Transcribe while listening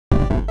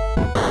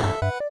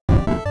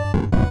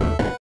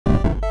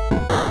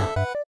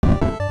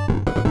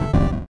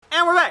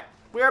we're back.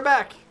 We are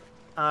back.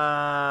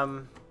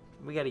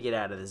 We got to get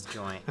out of this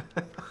joint.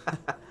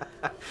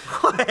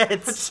 What? I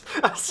was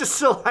just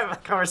still having a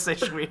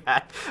conversation we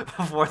had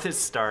before this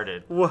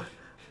started. What?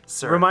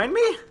 Sir. Remind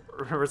me?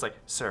 It's like,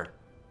 sir,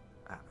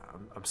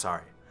 I'm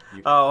sorry.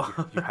 You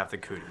have the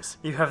cooties.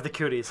 You have the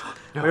cooties.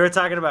 No. We were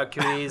talking about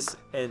cooties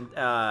and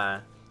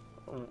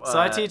so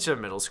I teach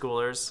middle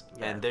schoolers,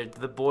 and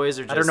the boys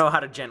are just... I don't know how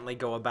to gently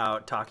go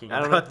about talking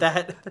about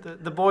that.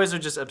 The boys are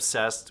just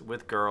obsessed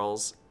with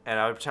girls, and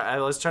I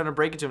was trying to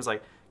break it to them. It's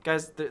like,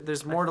 guys,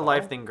 there's more to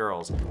life than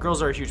girls.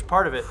 Girls are a huge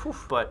part of it,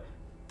 but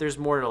there's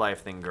more to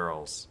life than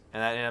girls.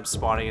 And that ended up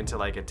spawning into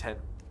like a 10...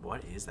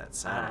 What is that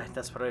sound?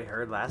 That's what I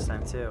heard last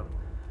time, too.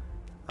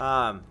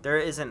 There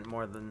isn't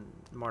more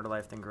to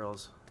life than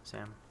girls,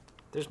 Sam.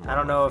 There's more. I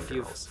don't know if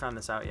you've found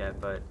this out yet,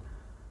 but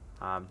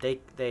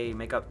they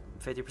make up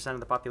 50% of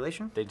the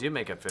population. They do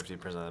make up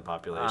 50% of the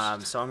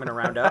population. So I'm gonna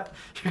round up.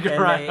 You're gonna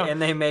round up. And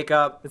they make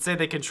up. Let's say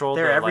they control.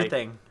 They're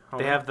everything.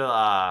 Like, they have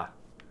the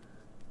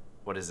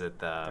what is it?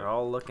 They're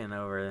all looking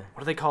over.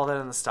 What do they call that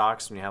in the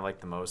stocks when you have like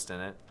the most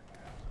in it?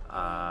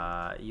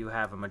 You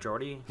have a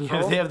majority.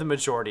 Yeah, they have the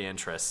majority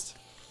interest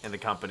in the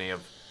company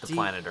of the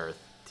planet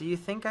Earth. Do you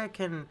think I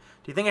can?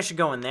 Do you think I should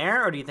go in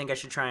there, or do you think I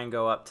should try and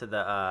go up to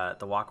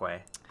the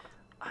walkway?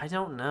 I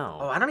don't know.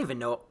 Oh, I don't even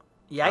know.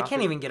 Yeah, I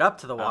can't even get up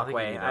to the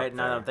walkway. Now that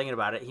I'm thinking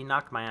about it, he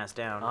knocked my ass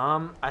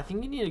down. I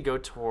think you need to go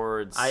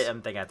towards... I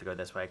think I have to go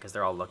this way because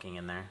they're all looking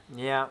in there.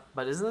 Yeah,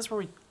 but isn't this where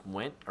we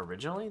went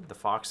originally? The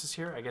fox is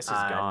here? I guess he's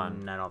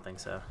gone. I don't think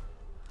so.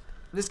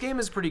 This game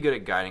is pretty good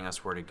at guiding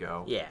us where to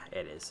go. Yeah,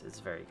 it is. It's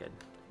very good.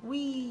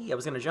 Whee! I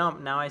was going to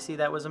jump. Now I see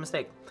that was a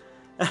mistake.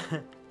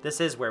 This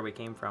is where we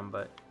came from,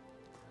 but...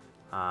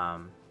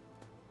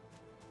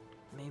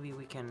 Maybe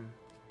we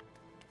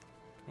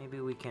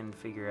can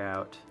figure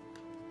out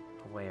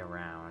a way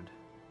around.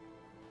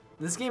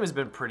 This game has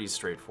been pretty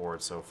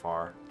straightforward so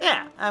far.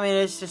 Yeah, I mean,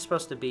 it's just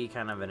supposed to be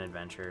kind of an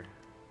adventure,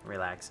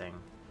 relaxing,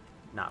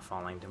 not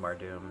falling to our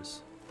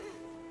dooms.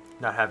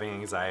 Not having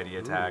anxiety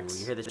attacks. Ooh,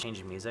 you hear the change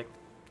in music?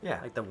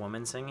 Yeah. Like the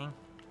woman singing?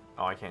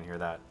 Oh, I can't hear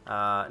that.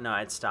 No,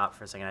 it stopped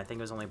for a second. I think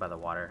it was only by the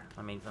water.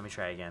 Let me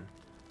try again.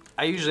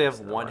 I usually have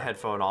one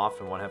headphone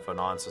off and one headphone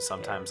on, so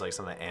sometimes like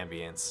some of the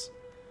ambience.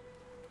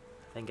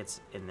 I think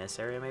it's in this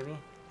area, maybe?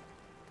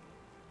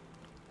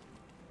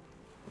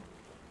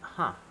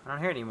 Huh, I don't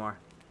hear it anymore.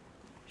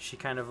 She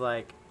kind of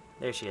like...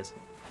 There she is.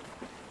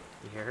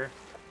 You hear her?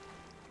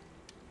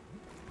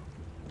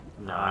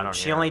 No, I don't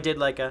She hear only her. did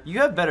like a... You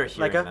have better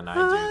hearing than I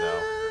do,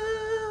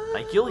 though.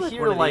 Like, you'll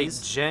hear, like,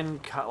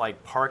 Jen,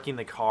 like, parking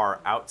the car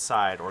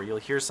outside, or you'll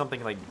hear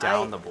something, like,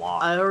 down the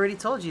block. I already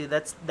told you,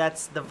 that's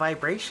the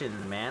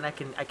vibration, man. I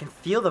can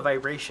feel the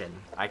vibration.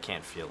 I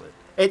can't feel it.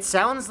 It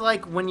sounds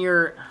like when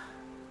you're...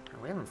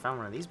 We haven't found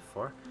one of these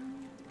before.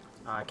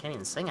 I can't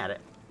even sing at it.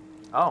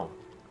 Oh.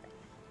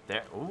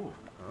 There. Ooh.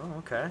 Oh,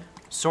 okay.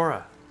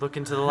 Sora, look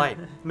into the light.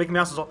 Mickey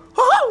Mouse is all,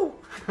 oh!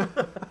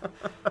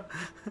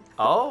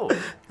 Oh.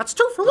 That's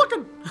two for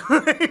looking.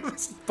 He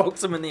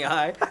pokes him in the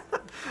eye.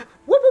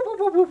 Whoop, whoop,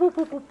 whoop, whoop,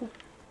 whoop, whoop, whoop.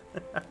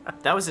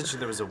 That was interesting.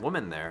 There was a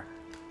woman there.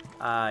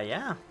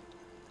 Yeah.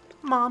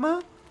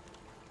 Mama?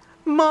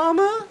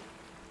 Mama?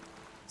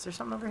 Is there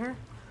something over here?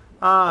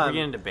 Are we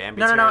getting into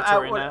Bambi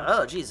territory now?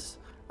 Oh, Jesus.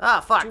 Ah,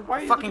 fuck. Dude, why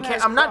are you fucking looking at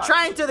his I'm not crotch?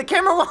 trying to. The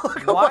camera won't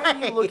look away. Why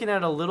are you looking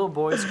at a little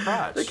boy's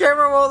crotch? The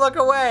camera won't look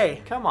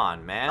away. Come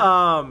on,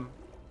 man.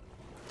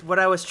 What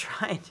I was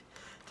trying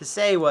to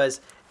say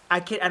was, I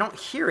don't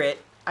hear it.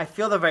 I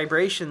feel the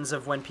vibrations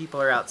of when people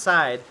are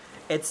outside.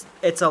 It's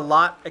a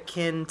lot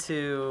akin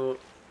to,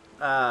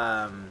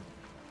 like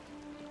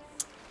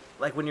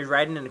when you're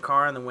riding in a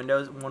car and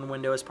one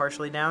window is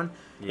partially down,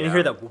 and you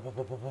hear the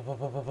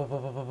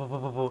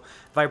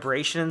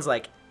vibrations,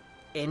 like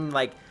in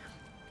like.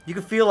 You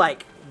can feel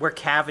like the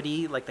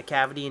cavity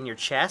in your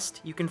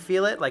chest. You can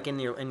feel it like in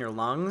your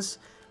lungs.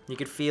 You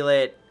could feel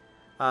it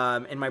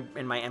in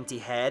my empty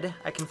head.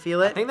 I can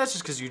feel it. I think that's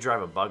just because you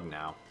drive a bug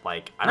now.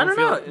 Like I don't don't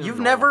feel it.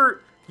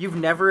 You've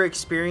never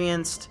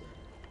experienced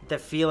the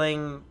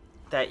feeling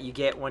that you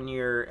get when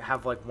you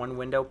have like one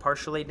window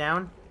partially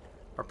down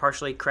or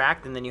partially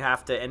cracked, and then you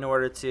have to, in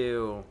order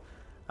to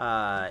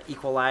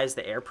equalize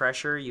the air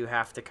pressure, you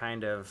have to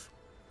kind of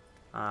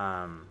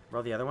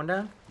roll the other one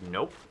down.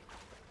 Nope.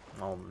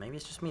 Well, maybe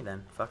it's just me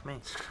then. Fuck me.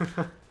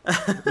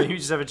 Maybe you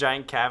just have a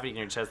giant cavity in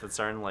your chest that's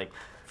starting to like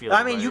feel.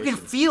 I mean, you can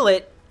feel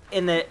it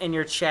in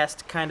your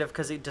chest, kind of,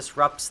 because it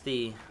disrupts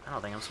the. I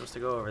don't think I'm supposed to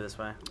go over this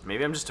way.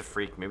 Maybe I'm just a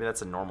freak. Maybe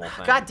that's a normal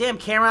thing. Goddamn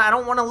camera! I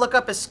don't want to look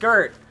up his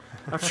skirt.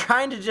 I'm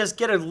trying to just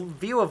get a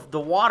view of the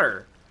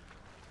water.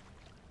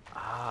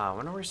 I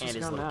wonder where she's and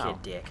his going little now.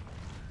 kid dick.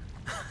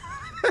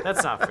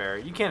 That's not fair.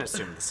 You can't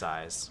assume the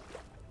size.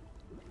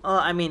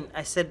 I mean,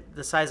 I said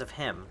the size of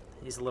him.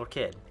 He's a little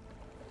kid.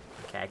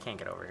 Okay, I can't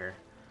get over here.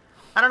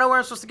 I don't know where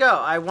I'm supposed to go.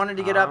 I wanted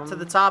to get up to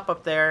the top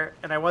up there,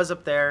 and I was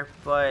up there,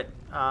 but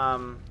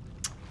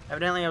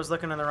evidently I was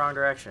looking in the wrong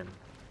direction.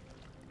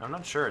 I'm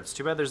not sure. It's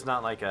too bad there's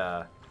not like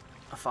a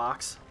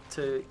fox.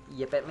 to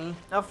yip at me.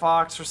 A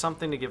fox or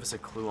something to give us a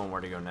clue on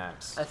where to go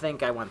next. I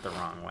think I went the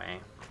wrong way,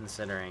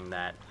 considering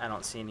that I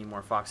don't see any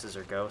more foxes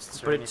or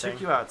ghosts or But anything. it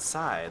took you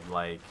outside,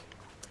 like...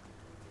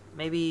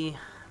 Maybe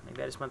I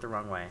just went the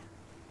wrong way.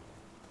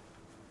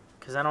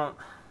 Because I don't...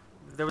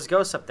 There was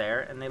ghosts up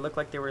there, and they looked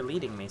like they were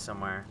leading me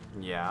somewhere.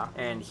 Yeah.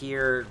 And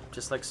here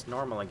just looks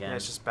normal again. Yeah,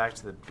 it's just back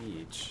to the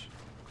beach.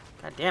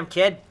 God damn,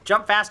 kid!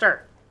 Jump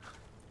faster!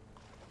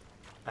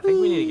 I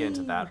think we need to get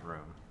into that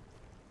room.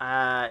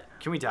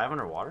 Can we dive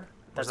underwater?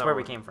 That's where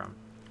we came from.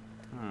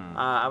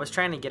 I was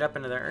trying to get up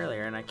into there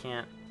earlier, and I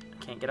can't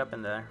get up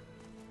into there.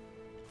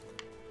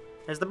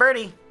 There's the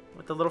birdie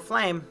with the little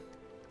flame.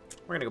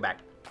 We're gonna go back.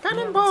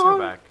 Cannonball! Let's go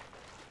back.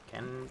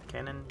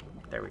 Cannon.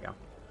 There we go.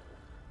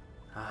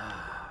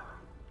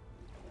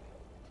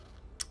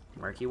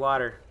 Murky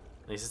water.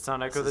 At least it's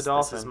not Echo the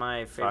Dolphin. This is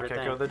my favorite Fuck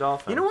thing. Echo the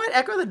Dolphin. You know what?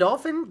 Echo the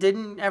Dolphin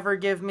didn't ever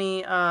give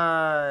me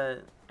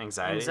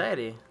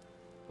anxiety.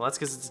 Well, that's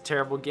because it's a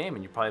terrible game,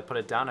 and you probably put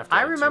it down after. I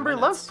like 2 remember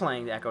minutes. loved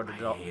playing Echo the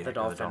Echo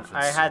Dolphin. the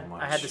I had so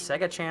I had the much.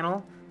 Sega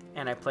channel,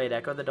 and I played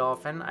Echo the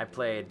Dolphin. I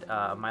played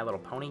My Little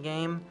Pony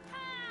game.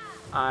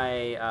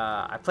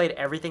 I played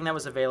everything that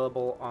was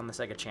available on the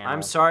Sega channel.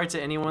 I'm sorry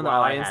to anyone in the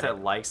while I audience had that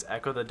it. likes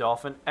Echo the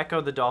Dolphin.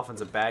 Echo the Dolphin's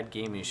a bad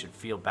game, and you should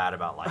feel bad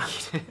about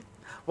liking it.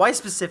 Why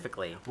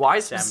specifically? Why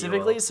Samuel?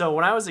 specifically? So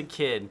when I was a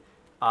kid,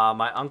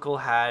 my uncle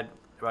had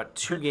about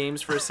 2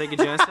 games for a Sega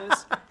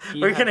Genesis.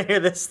 We're gonna hear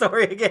this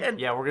story again.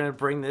 Yeah, we're gonna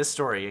bring this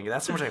story again.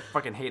 That's how much I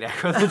fucking hate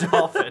Echo the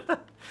Dolphin.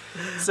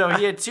 So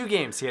he had 2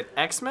 games. He had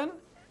X-Men,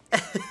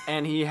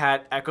 and he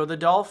had Echo the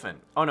Dolphin.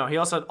 Oh no, he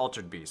also had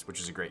Altered Beast, which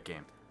is a great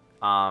game.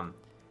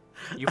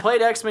 You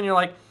played X-Men, you're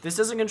like, this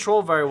doesn't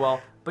control very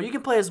well, but you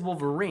can play as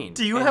Wolverine.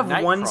 Do you and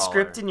have one Nightcrawler.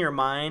 script in your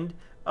mind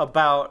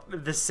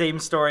about the same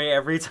story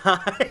every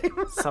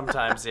time?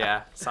 Sometimes,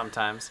 yeah,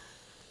 sometimes.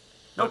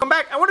 No, come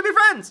back! I want to be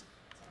friends.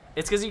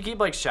 It's because you keep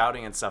like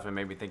shouting and stuff and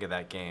made me think of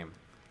that game.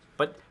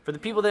 But for the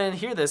people that didn't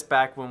hear this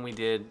back when we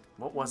did,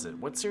 what was it?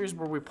 What series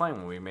were we playing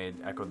when we made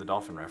Echo the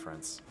Dolphin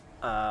reference?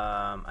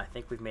 I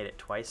think we've made it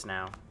twice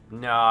now.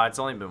 No, it's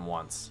only been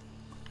once.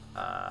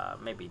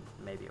 Maybe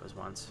it was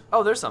once.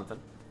 Oh, there's something.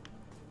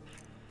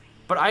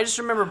 But I just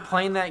remember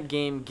playing that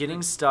game,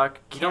 getting stuck,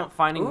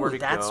 finding where to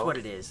go. That's what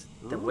it is.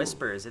 The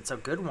whispers. It's a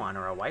good one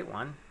or a white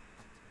one.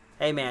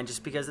 Hey man,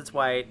 just because it's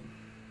white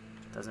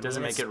doesn't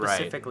mean make it's it right.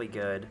 specifically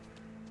good.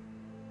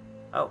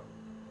 Oh,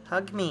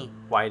 hug me.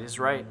 White is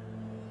right.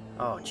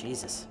 Oh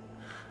Jesus.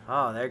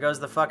 Oh, there goes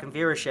the fucking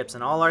viewerships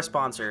and all our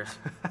sponsors.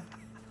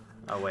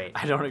 Oh wait.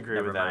 I don't agree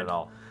Never with that mind. at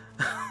all.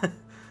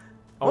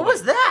 What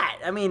was that?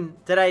 I mean,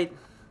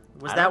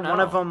 was I that don't one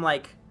of know. them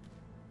like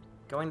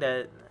going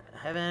to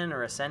heaven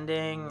or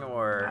ascending,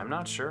 or I'm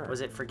not sure. was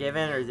it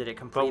forgiven, or did it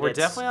complete? But we're its,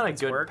 definitely on a its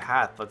good work?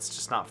 path. Let's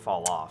just not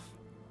fall off.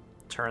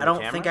 Turn I the don't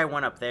camera. think I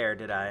went up there,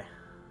 did I?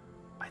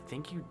 I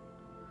think you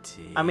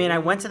did. I mean, I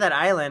went to that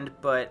island,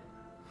 but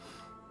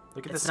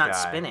Look at it's the sky. not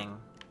spinning.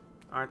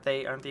 Aren't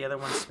the other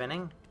ones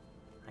spinning?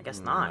 I guess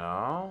not.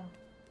 No.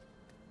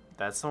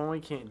 That's the one we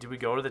can't. Did we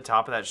go to the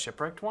top of that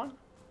shipwrecked one?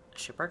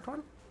 Shipwrecked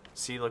one?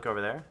 See, look over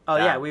there. Oh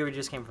That. yeah, we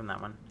just came from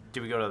that one.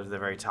 Did we go to the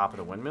very top of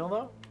the windmill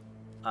though?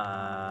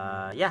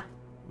 Yeah.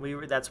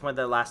 That's when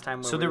the last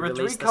time So we there were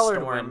released the 3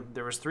 colored storm.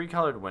 there was 3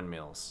 colored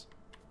windmills.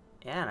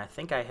 Yeah, and I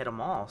think I hit them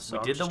all. So We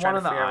I'm did just the trying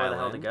one to on the figure out where the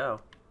hell to island. go.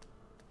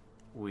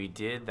 We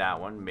did that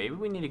one. Maybe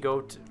we need to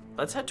go to...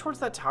 Let's head towards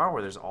that tower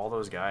where there's all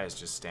those guys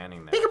just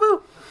standing there.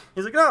 Peekaboo!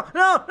 He's like,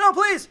 no,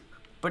 please!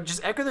 But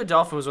just Echo the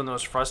Dolphin was one of the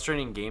most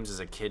frustrating games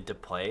as a kid to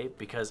play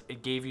because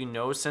it gave you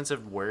no sense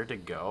of where to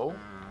go.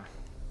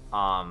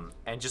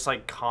 And just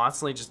like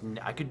constantly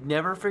I could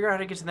never figure out how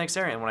to get to the next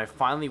area. And when I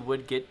finally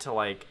would get to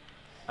like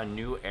a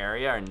new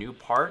area or a new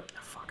part,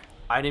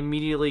 I'd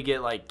immediately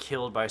get like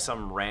killed by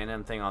some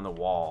random thing on the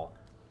wall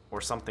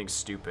or something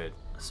stupid.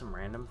 Some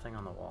random thing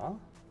on the wall?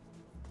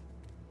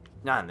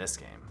 Not in this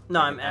game. No,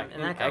 Like, I'm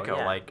in Echo,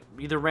 yeah. Like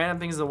either random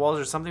things in the walls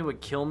or something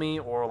would kill me,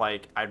 or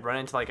like I'd run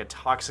into like a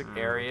toxic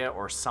area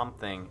or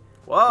something.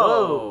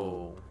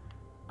 Whoa!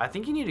 I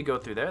think you need to go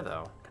through there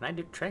though. Can I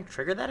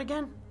trigger that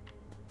again?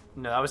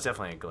 No, that was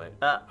definitely a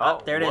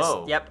glitch. There it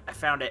whoa. is. Yep, I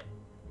found it.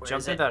 Where Jump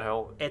is through it? that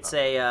hole. It's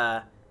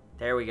a,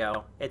 there we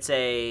go. It's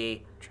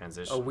a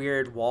Transition.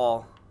 weird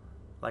wall.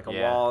 Like a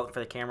Yeah. wall for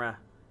the camera.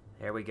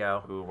 There we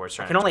go. Ooh, we're I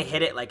trying can to only jump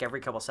hit it like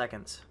every couple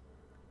seconds.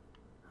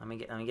 Let me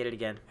get it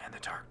again. And the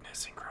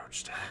darkness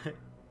encroached in.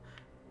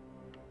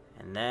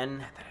 And then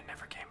And then it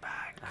never came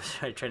back.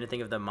 I was trying to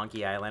think of the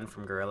Monkey Island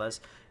from Gorillas.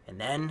 And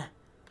then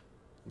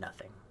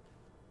nothing.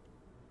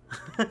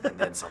 And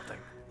then something.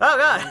 Oh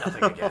god! Nothing The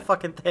whole again.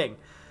 fucking thing.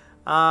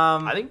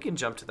 I think you can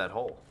jump to that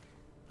hole.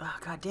 Oh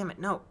god damn it!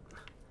 No.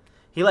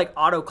 He like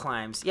auto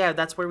climbs. Yeah,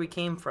 that's where we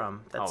came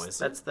from. That's, is it?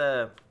 that's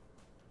the.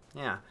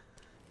 Yeah,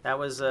 that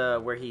was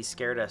where he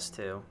scared us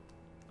to.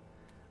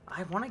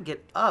 I want to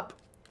get up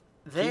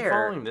there. Keep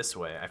following this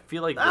way. I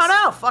feel like Oh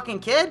no, fucking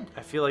kid!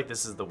 I feel like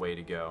this is the way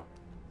to go.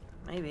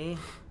 Maybe.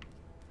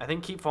 I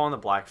think keep following the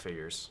black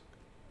figures.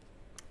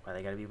 Why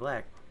they gotta be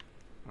black?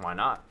 Why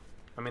not?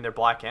 I mean, they're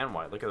black and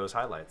white. Look at those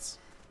highlights.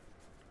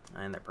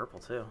 And they're purple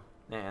too.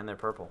 Yeah, and they're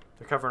purple.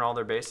 They're covering all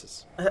their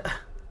bases.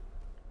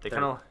 They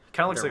kind of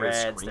looks like reds,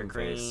 a screen they're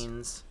face.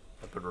 greens.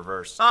 But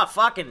reversed. Oh,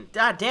 fucking,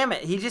 god damn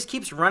it. He just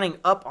keeps running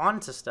up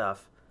onto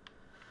stuff.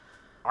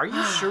 Are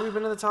you sure we've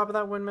been to the top of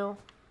that windmill?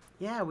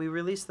 Yeah, we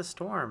released the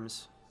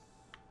storms.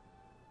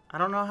 I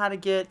don't know how to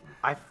get...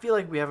 I feel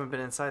like we haven't been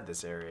inside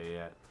this area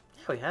yet.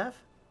 Yeah, we have.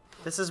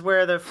 This is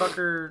where the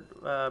fucker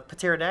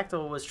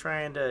pterodactyl was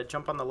trying to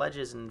jump on the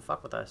ledges and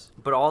fuck with us.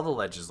 But all the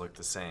ledges look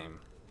the same.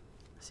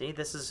 See,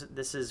 this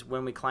is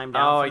when we climbed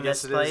down from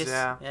this place.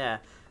 Yeah. Yeah.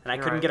 And I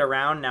You're couldn't right. get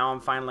around. Now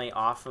I'm finally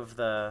off of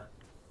the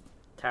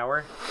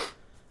tower.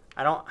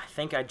 I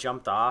think I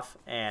jumped off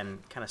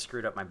and kind of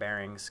screwed up my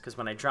bearings. Because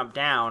when I jumped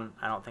down,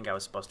 I don't think I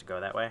was supposed to go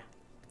that way.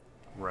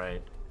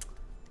 Right.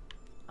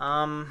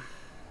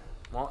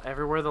 Well,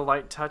 everywhere the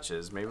light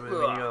touches, maybe we need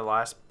to go to the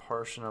last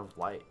portion of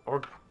light.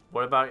 Or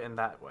what about in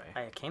that way?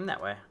 I came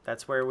that way.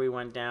 That's where we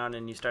went down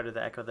and you started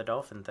the Echo the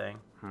Dolphin thing.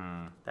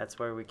 That's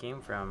where we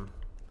came from.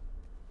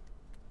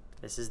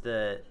 This is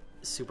the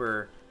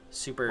super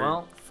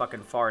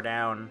fucking far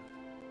down.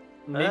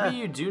 Maybe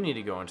you do need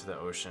to go into the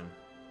ocean.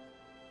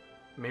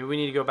 Maybe we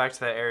need to go back to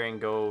that area and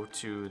go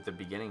to the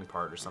beginning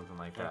part or something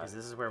like that. Because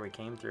this is where we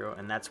came through,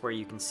 and that's where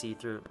you can see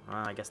through... Well,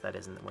 I guess that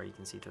isn't where you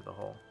can see through the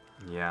hole.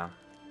 Yeah.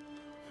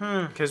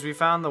 Because we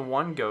found the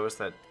one ghost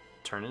that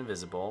turned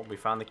invisible. We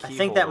found the keyhole. I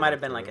think that might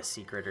have been like a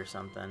secret or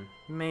something.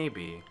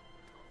 Maybe.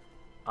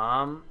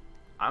 I'm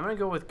gonna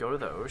go with go to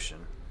the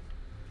ocean.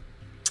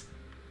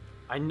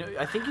 I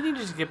think you need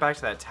to just get back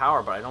to that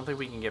tower, but I don't think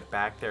we can get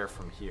back there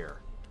from here.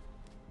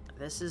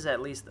 This is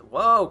at least...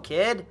 Whoa,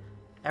 kid!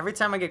 Every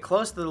time I get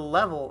close to the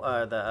level,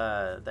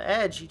 the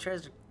edge, he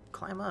tries to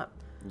climb up.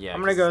 Yeah. I'm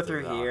gonna go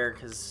through here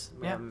because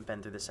we haven't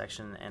been through this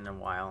section in a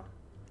while.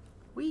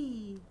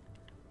 Whee!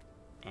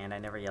 And I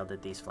never yelled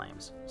at these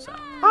flames, so.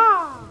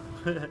 Ah!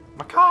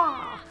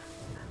 Macaw!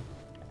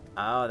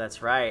 Oh,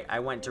 that's right. I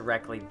went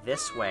directly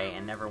this way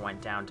and never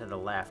went down to the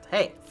left.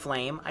 Hey,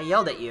 flame! I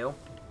yelled at you.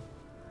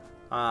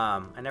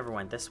 I never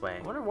went this way.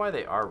 I wonder why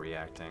they are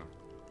reacting.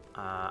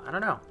 I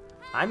don't know.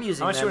 I'm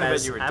using much them would I bet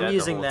as you were dead the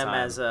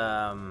whole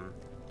time?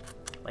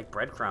 Like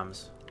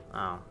breadcrumbs.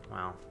 Oh,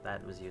 well,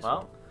 that was useful.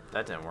 Well,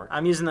 that didn't work.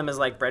 I'm using them as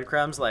like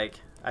breadcrumbs. Like,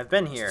 I've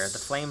been here. The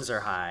flames are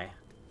high.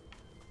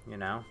 You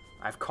know,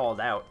 I've called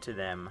out to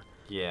them.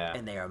 Yeah.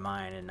 And they are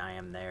mine, and I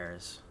am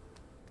theirs.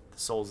 The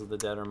souls of the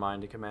dead are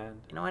mine to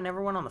command. You know, I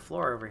never went on the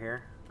floor over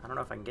here. I don't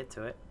know if I can get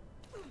to it.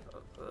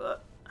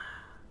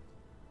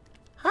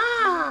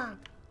 Ha!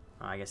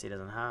 Oh, I guess he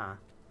doesn't. Ha!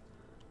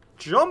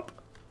 Jump,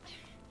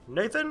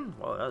 Nathan.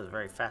 Well, that was a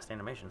very fast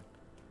animation.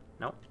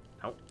 Nope.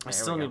 Nope. I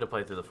still need to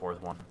play through the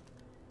fourth one.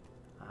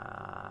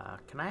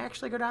 Can I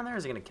actually go down there, or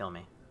is it gonna kill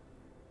me?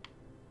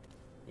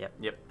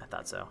 Yep. I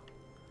thought so.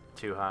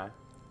 Too high?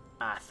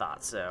 I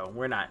thought so.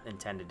 We're not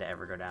intended to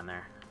ever go down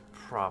there.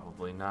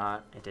 Probably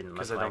not. It didn't look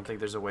like. Because I don't think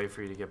there's a way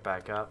for you to get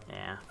back up.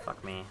 Yeah,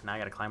 fuck me. Now I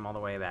gotta climb all the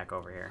way back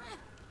over here.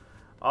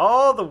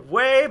 All the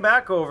way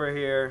back over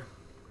here.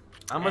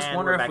 I almost And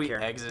wonder we're if back we here.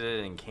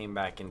 exited and came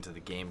back into the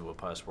game to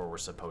put us where we're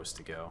supposed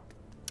to go.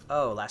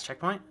 Oh, last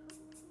checkpoint?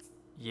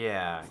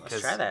 Yeah.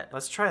 Let's try that.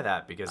 Let's try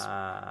that because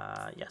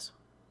yes.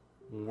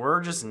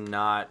 we're just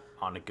not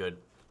on a good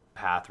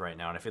path right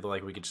now, and I feel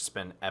like we could just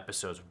spend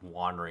episodes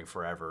wandering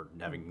forever,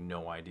 having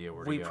no idea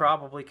where to go. We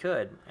probably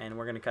could, and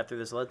we're gonna cut through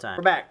this load time.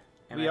 We're back.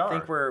 And We I are.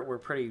 think we're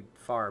pretty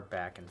far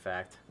back, in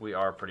fact. We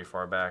are pretty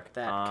far back.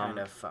 That kind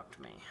of fucked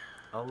me.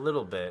 A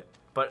little bit,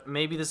 but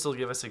maybe this will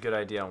give us a good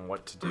idea on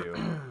what to do.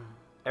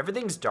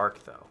 Everything's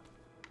dark though.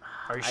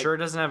 Are you sure it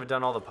doesn't have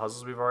done all the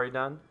puzzles we've already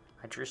done?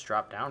 I just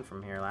dropped down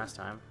from here last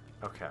time.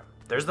 Okay.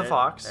 There's the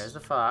fox. There's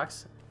the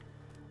fox.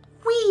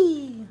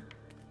 Whee!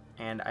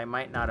 And I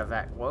might not have...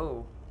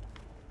 Whoa.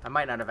 I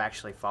might not have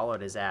actually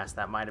followed his ass.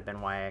 That might have been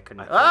why I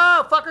couldn't...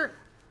 Oh, fucker!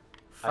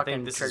 I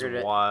think this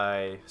is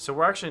why. So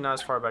we're actually not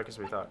as far back as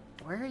we thought.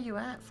 Where are you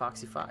at,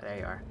 Foxy Fox? There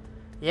you are.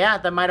 Yeah,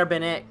 that might have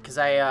been it, because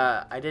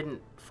I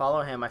didn't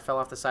follow him. I fell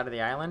off the side of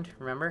the island,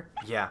 remember?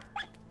 Yeah.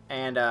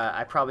 And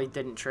I probably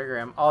didn't trigger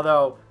him,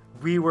 although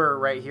we were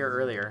right here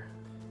earlier.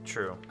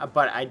 True.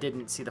 But I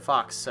didn't see the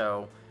fox,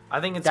 so... I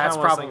think it's That's kind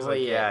of one of those things probably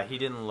like, it. yeah, he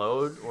didn't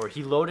load, or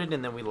he loaded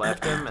and then we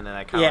left him, and then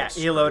I kind of Yeah,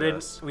 he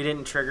loaded. We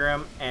didn't trigger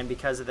him, and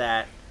because of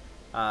that,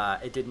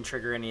 it didn't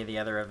trigger any of the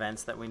other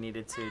events that we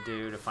needed to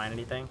do to find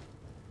anything.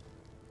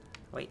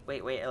 Wait,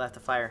 I left the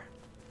fire.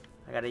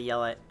 I gotta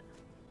yell it.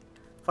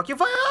 Fuck you,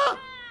 fire!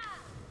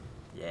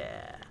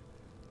 Yeah.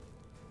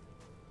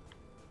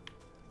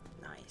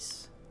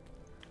 Nice.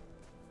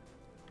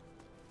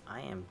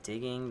 I am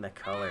digging the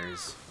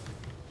colors.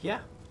 Yeah.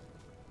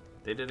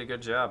 They did a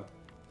good job.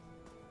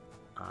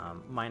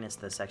 Minus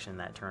the section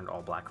that turned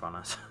all black on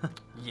us.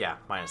 Yeah,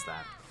 minus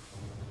that.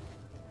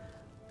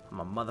 I'm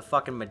a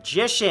motherfucking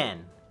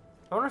magician!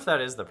 I wonder if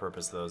that is the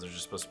purpose, though. They're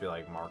just supposed to be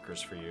like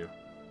markers for you.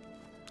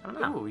 I don't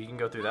know. Ooh, you can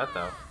go through that,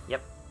 though.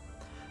 Yep.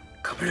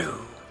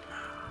 Kabloom!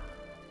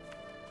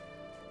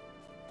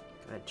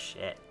 Good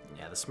shit.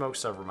 Yeah, the smoke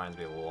stuff reminds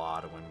me a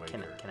lot of Wind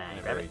Waker. Can I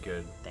Yeah, grab very it?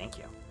 good. Thank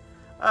you.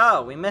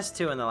 Oh, we missed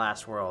 2 in the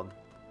last world.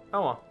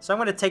 Oh, well. So I'm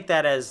going to take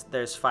that as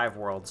there's 5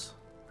 worlds.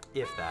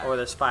 If that. Or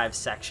there's 5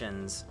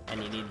 sections,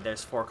 and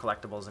there's 4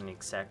 collectibles in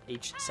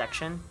each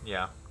section.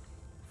 Yeah.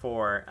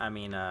 For,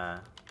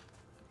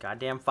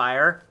 goddamn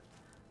fire.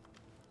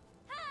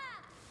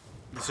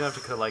 You still have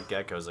to collect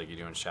geckos like you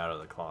do in Shadow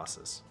of the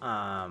Colossus.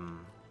 Yeah,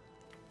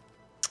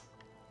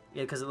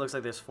 because it looks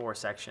like there's 4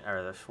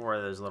 there's 4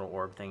 of those little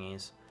orb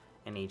thingies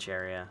in each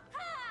area.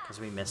 Because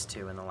we missed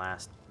 2 in the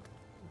last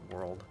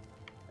world.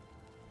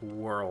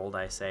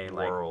 I say.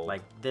 World.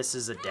 Like this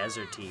is a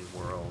deserty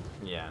world.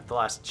 Yeah, the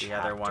last The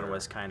chapter. other one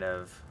was kind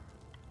of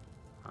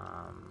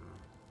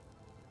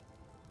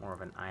more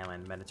of an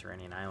island,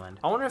 Mediterranean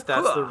island. I wonder if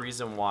that's the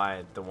reason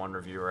why the one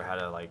reviewer had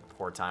a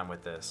poor time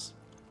with this.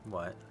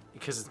 What?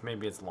 Because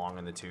maybe it's long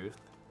in the tooth.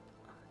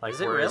 Like,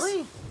 Is it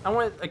really?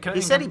 He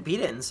said he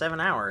beat it in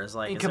 7 hours.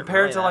 Like,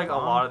 compared to a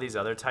lot of these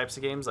other types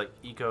of games, like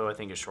Eco, I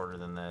think is shorter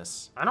than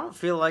this. I don't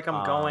feel like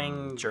I'm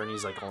going.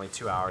 Journey's like only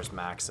 2 hours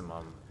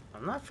maximum.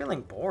 I'm not feeling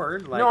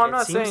bored. Like, no, I'm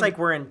not it seems saying... like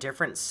we're in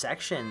different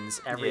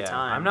sections every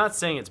time. I'm not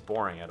saying it's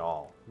boring at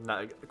all.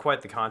 Not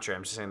quite the contrary.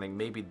 I'm just saying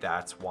maybe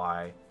that's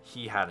why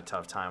he had a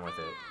tough time with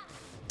it.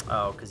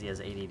 Oh, because he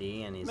has ADD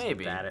and he's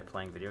maybe bad at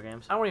playing video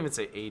games? I wouldn't even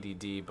say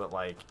ADD, but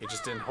it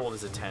just didn't hold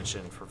his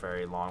attention for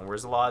very long.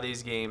 Whereas a lot of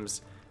these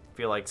games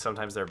feel like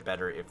sometimes they're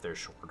better if they're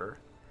shorter.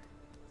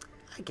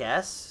 I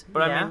guess.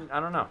 But yeah. I mean,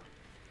 I don't know.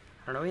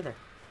 I don't know either.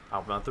 How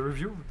about the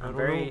review?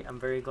 I'm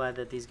very glad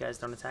that these guys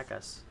don't attack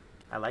us.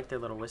 I like their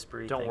little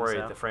whispery Don't things, worry,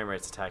 though. the frame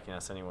rate's attacking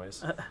us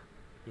anyways.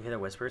 You hear the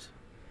whispers?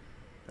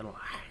 Little...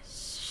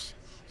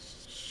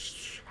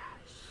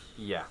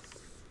 Yeah.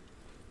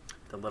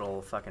 The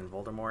little fucking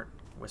Voldemort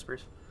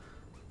whispers?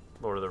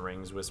 Lord of the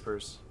Rings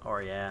whispers.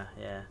 Or yeah.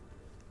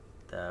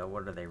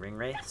 What are they, ring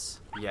wraiths?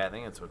 Yeah, I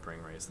think that's what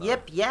ring wraiths.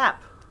 Yep,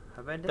 yap.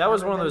 That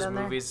was one of those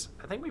movies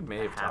I think we may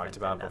have talked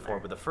about before,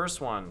 but the first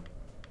one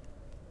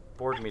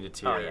bored me to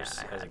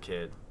tears as a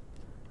kid.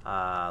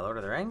 Lord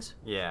of the Rings?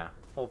 Yeah.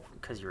 Well,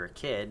 because you were a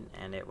kid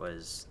and it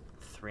was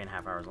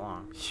 3.5 hours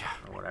long. Yeah.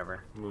 Or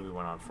whatever. The movie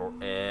went on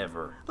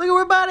forever. Look at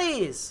we're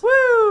buddies!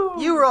 Woo!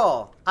 You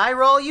roll. I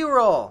roll, you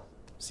roll.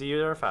 See,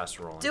 you're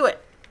faster rolling. Do it.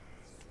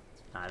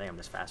 No, I think I'm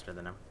just faster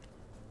than him.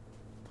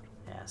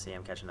 Yeah, see,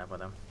 I'm catching up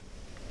with him.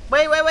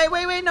 Wait.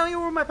 No,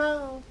 you were my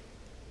pal.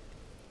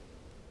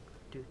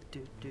 Do.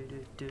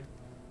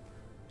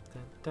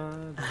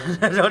 Don't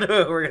do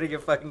it. We're going to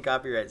get fucking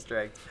copyright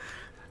strike.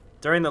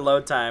 During the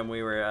load time,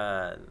 we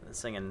were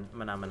singing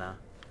Mana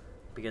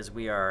because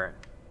we are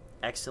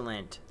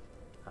excellent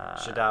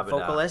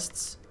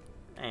vocalists,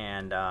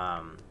 and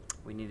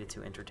we needed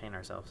to entertain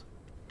ourselves.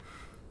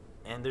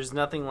 And there's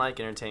nothing like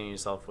entertaining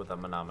yourself with a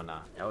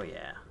Mana. Oh,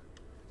 yeah.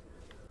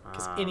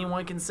 Because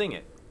anyone can sing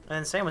it.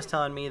 And Sam was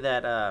telling me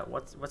that,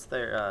 what's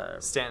their...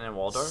 Stanton and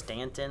Waldorf?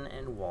 Stanton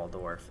and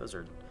Waldorf. Those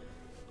are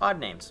odd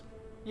names.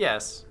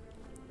 Yes.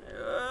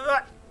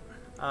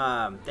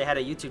 They had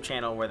a YouTube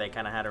channel where they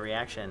kind of had a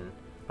reaction.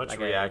 Bunch of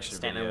reaction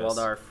Stanton videos. and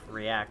Waldorf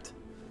react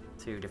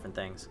to different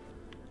things.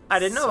 I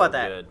didn't know about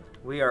that. Good.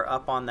 We are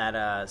up on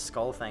that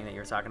skull thing that you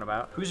were talking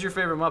about. Who's your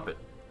favorite Muppet?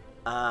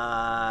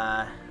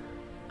 I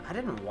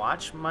didn't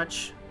watch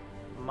much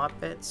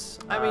Muppets.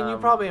 I mean, you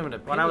probably have an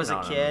opinion when I was a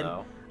on kid.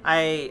 them,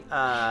 I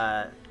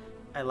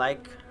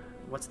like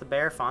what's the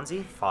bear?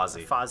 Fonzie?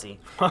 Fozzie. Fonzie.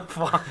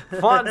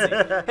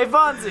 Fonzie. Hey,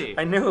 Fonzie.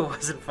 I knew it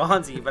wasn't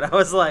Fonzie, but I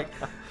was like,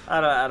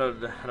 I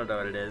don't know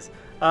what it is.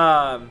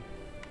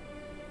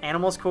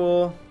 Animal's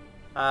cool.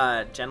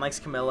 Jen likes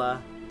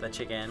Camilla, the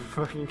chicken.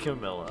 Fucking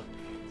Camilla.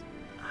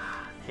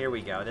 Here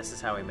we go. This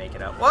is how we make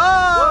it up.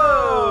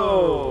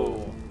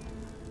 Whoa!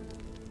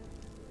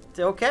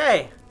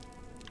 Okay.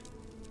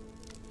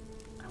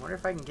 I wonder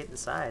if I can get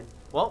inside.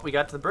 Well, we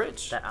got to the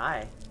bridge. That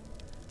eye.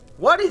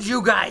 What did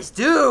you guys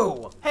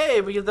do?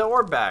 Hey, we get the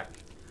orb back.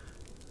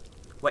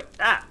 Wait,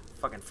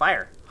 fucking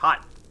fire.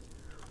 Hot.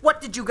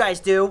 What did you guys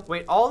do?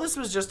 Wait, all this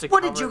was just to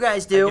What did you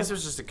guys do? I guess it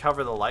was just to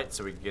cover the light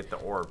so we could get the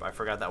orb. I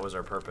forgot that was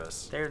our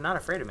purpose. They're not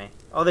afraid of me.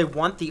 Oh, they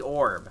want the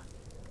orb.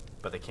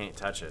 But they can't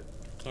touch it.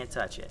 Can't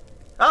touch it.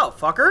 Oh,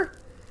 fucker.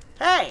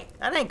 Hey,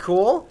 that ain't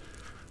cool.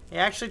 You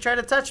actually tried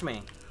to touch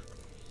me.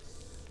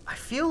 I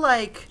feel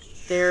like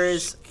there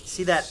is...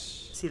 See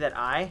that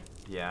eye?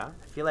 Yeah?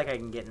 I feel like I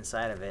can get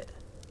inside of it.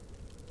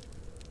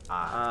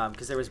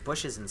 Because there was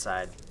bushes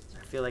inside.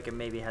 I feel like it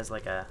maybe has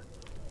like a...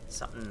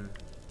 something...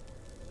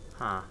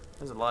 Huh.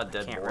 There's a lot of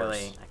dead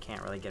boars. I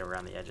can't really get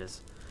around the edges.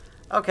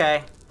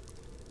 Okay.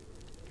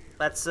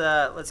 Let's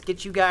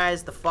get you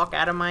guys the fuck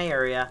out of my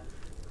area.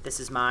 This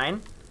is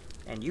mine.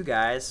 And you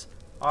guys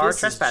are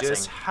trespassing. This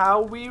is just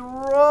how we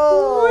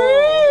roll!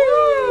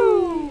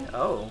 Whee!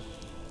 Oh.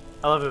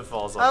 I love it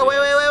falls off. Oh, wait.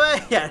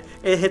 Yeah,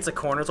 it hits a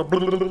corner. It's like...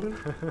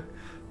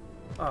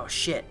 Oh,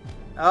 shit.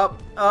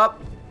 Up.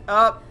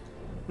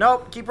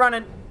 Nope, keep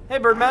running. Hey,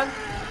 Birdman.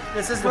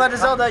 This is Legend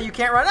of Zelda. You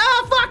can't run.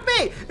 Ah, fuck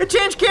me! It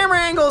changed camera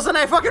angles and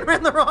I fucking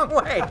ran the wrong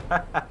way.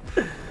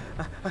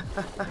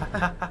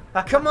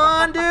 Come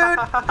on, dude.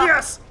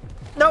 Yes.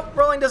 Nope,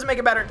 rolling doesn't make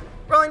it better.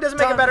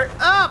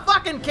 Ah,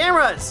 fucking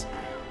cameras.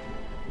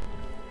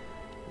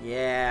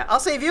 Yeah, I'll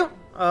save you.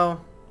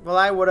 Oh, well,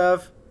 I would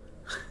have.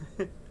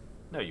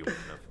 No, you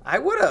wouldn't have. I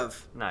would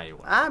have. No, you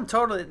won't. I'm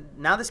totally...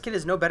 Now this kid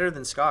is no better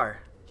than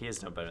Scar. He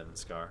is no better than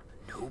Scar.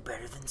 No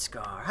better than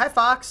Scar. Hi,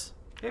 Fox.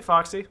 Hey,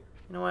 Foxy. You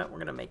know what? We're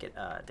going to make it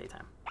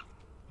daytime.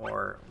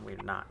 Or we're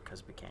not,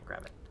 because we can't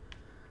grab it.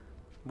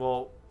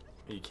 Well,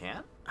 you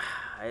can't?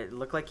 It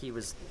looked like he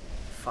was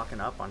fucking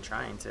up on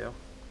trying to.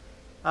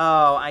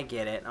 Oh, I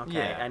get it. Okay,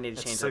 Yeah, I need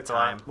to change it's the like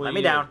time. well, Let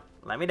me down.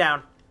 Let me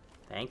down.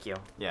 Thank you.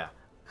 Yeah.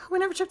 We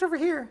never checked over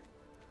here.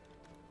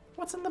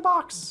 What's in the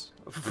box?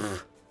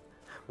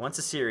 Once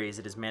a series,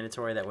 it is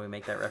mandatory that we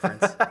make that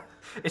reference.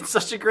 It's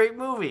such a great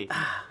movie.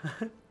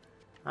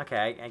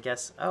 Okay, I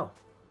guess... Oh.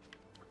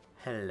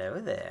 Hello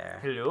there.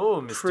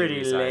 Hello, Pretty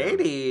mysterious item.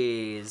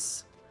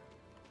 ladies.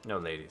 No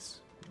ladies.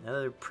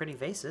 Other pretty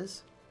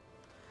faces.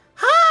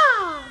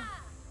 Ha!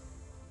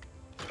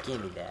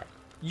 Give me that.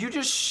 You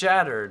just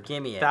shattered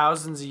Gimme it.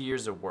 thousands of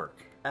years of work.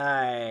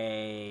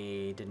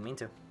 I didn't mean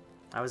to.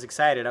 I was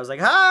excited. I was like,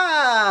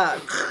 ha!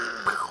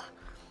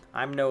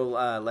 I'm no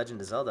Legend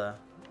of Zelda.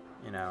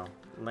 You know,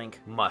 Link.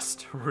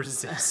 Must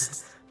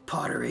resist.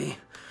 Pottery.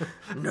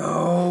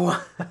 No.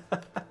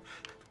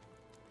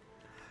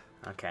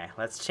 Okay,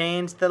 let's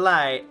change the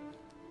light.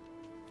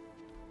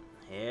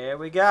 Here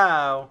we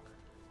go.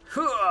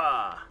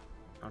 Hooah!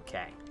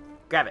 Okay.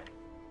 Grab it.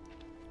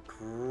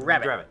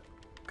 Grab it. Grab it.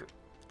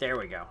 There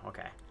we go.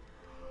 Okay.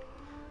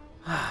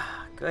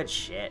 Good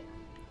shit.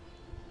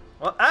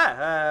 Well,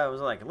 I was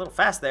like a little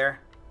fast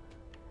there.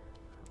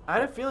 I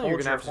had a feeling you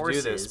were Hold going to your have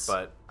to do horses. this,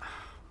 but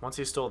once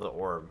he stole the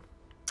orb,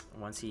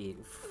 Once he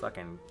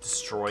fucking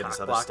destroyed this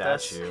other cock-blocked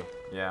us. statue.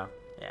 Yeah.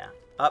 Yeah.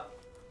 Up.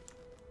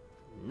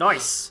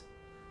 Nice.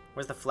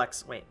 Where's the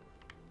flex? Wait.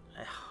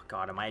 Oh,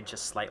 God, am I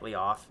just slightly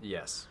off?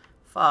 Yes.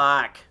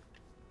 Fuck.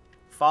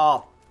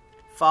 Fall.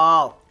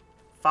 Fall.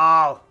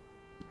 Fall.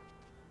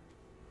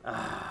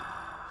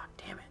 Ah,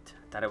 damn it.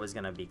 Thought it was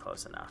going to be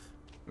close enough.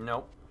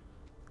 Nope.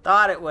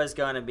 Thought it was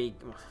going to be...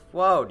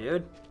 Whoa,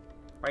 dude.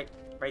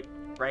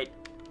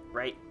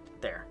 Right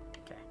there.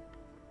 Okay.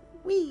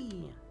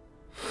 Whee.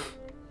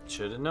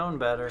 Should have known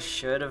better.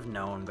 Should have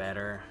known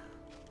better.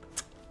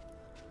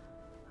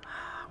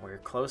 We're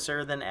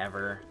closer than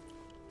ever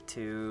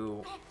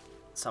to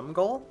some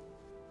goal.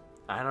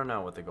 I don't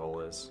know what the goal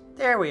is.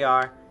 There we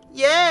are.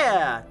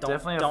 Yeah.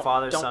 Definitely a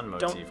father-son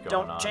motif going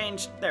Don't on.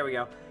 change. There we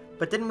go.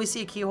 But didn't we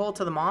see a keyhole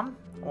to the mom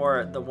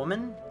or the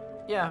woman?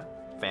 Yeah.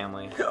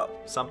 Family.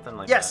 Something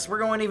like Yes, that. we're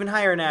going even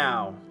higher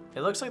now.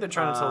 It looks like they're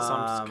trying to tell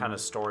some kind of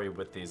story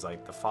with these,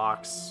 like the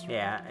fox.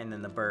 Yeah, and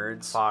then the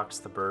birds. Fox,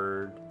 the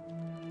bird.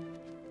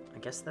 I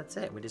guess that's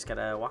it. We just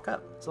gotta walk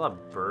up. There's a lot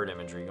of bird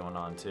imagery going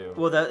on too.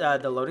 Well,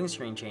 the loading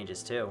screen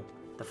changes too.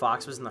 The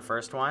fox was in the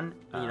first one.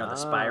 You know, the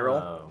spiral,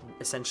 Oh.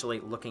 essentially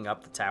looking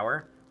up the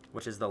tower,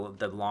 which is the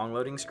long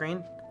loading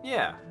screen.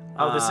 Yeah.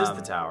 Oh, this is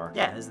the tower.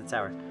 Yeah, this is the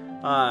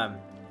tower.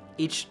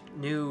 Each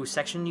new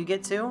section you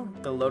get to,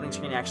 the loading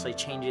screen actually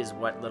changes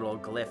what little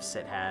glyphs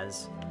it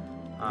has.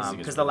 Music is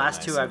Because the really last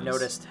nice two in I've this.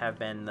 noticed have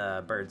been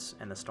the birds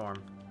and the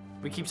storm.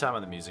 We keep talking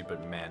about the music,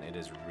 but man, it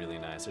is really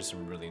nice. There's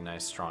some really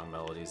nice, strong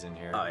melodies in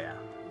here. Oh yeah,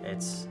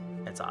 it's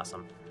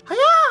awesome.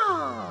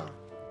 Hiya!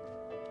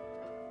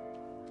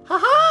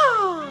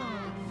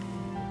 Ha-ha!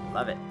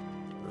 Love it,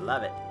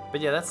 love it. But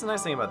yeah, that's the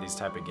nice thing about these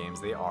type of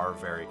games. They are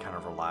very kind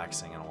of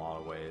relaxing in a lot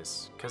of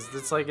ways. Because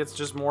it's like, it's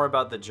just more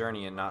about the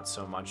journey and not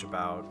so much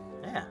about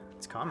Yeah,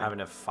 it's calming. having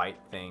to fight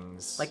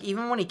things. Like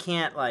even when he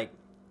can't like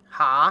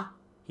ha,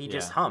 he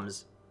just Yeah.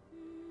 hums.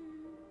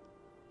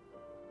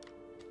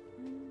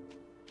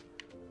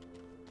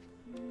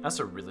 I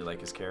also really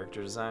like his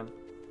character design.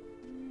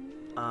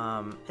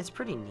 It's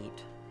pretty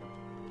neat.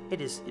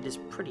 It is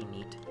pretty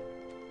neat,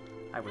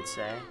 I would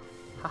say.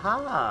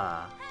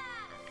 Haha.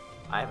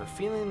 I have a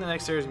feeling the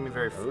next area is going to be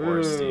very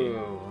foresty.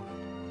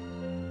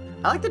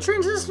 I like the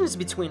transitions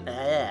between.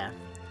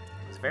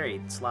 It's a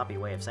very sloppy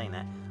way of saying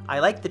that. I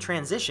like the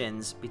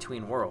transitions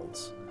between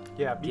worlds.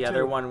 Yeah, The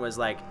other one was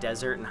like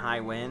desert and high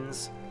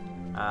winds.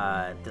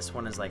 This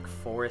one is like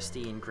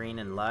foresty and green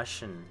and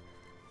lush, and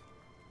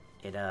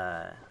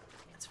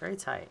it's very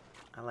tight.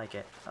 I like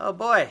it. Oh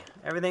boy,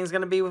 everything's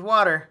gonna be with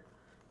water.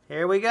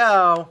 Here we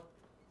go.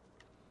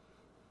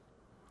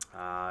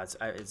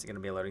 It's gonna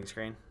be a loading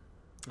screen.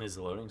 Is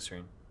the loading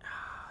screen.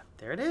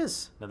 There it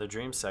is. Another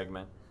dream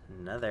segment.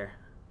 Another.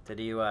 Did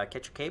you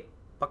catch your cape,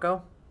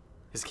 bucko?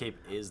 His cape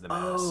is the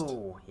mast.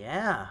 Oh,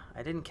 yeah.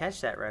 I didn't catch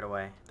that right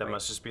away. That Wait.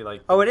 must just be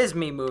like Oh, it is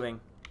me moving.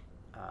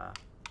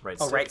 right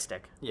Oh, stick. right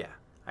stick. Yeah.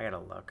 I gotta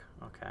look.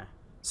 Okay.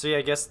 So yeah,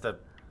 I guess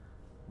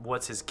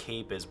what's his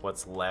cape is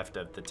what's left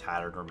of the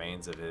tattered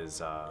remains of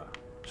his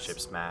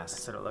ship's That's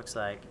mast. what it looks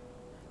like.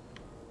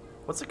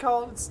 What's it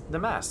called? It's the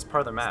mast.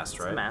 Part of the mast,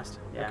 It's right? the mast.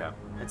 Yeah. Okay.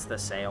 It's the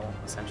sail,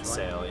 essentially.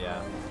 Sail,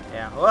 yeah.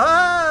 Yeah.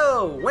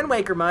 Whoa! Wind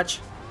Waker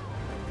much.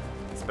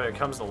 It's better. It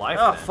comes to life.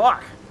 Oh, then.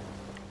 fuck.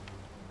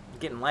 I'm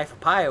getting life of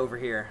pie over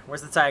here.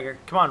 Where's the tiger?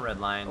 Come on, Red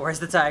Lion. Where's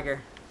the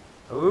tiger?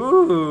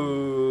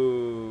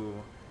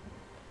 Ooh.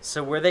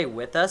 So were they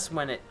with us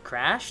when it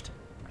crashed?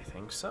 I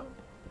think so.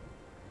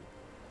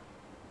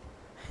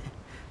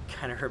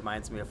 Kind of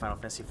reminds me of Final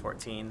Fantasy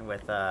 14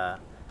 with the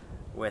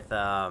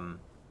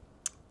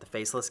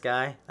faceless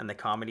guy in the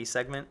comedy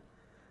segment.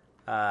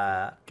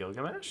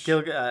 Gilgamesh?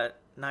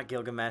 Not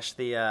Gilgamesh,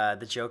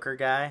 the Joker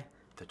guy.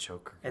 The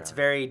Joker guy. It's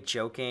very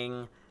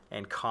joking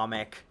and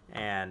comic,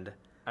 and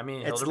I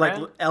mean, it's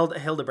Hildebrand? like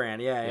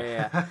Hildebrand.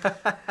 Yeah.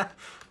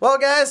 Well,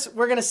 guys,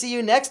 we're gonna see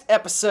you next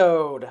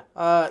episode.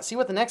 See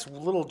what the next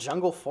little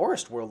jungle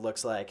forest world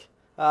looks like.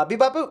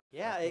 Bebop boop.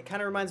 Yeah, it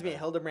kind of reminds me of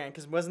Hildebrand,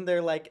 because wasn't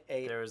there like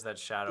There was that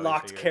shadowy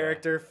locked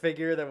character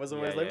figure that was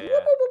always like yeah.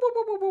 whoop, whoop, whoop,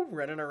 whoop, whoop, whoop,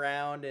 running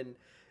around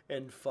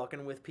and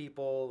fucking with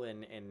people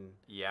and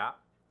Yeah.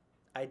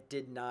 I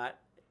did not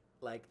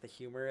like the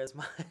humor as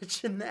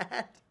much in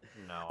that.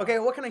 No. Okay,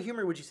 what kind of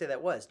humor would you say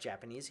that was?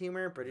 Japanese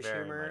humor? British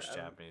Very humor? much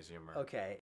Japanese humor. Okay.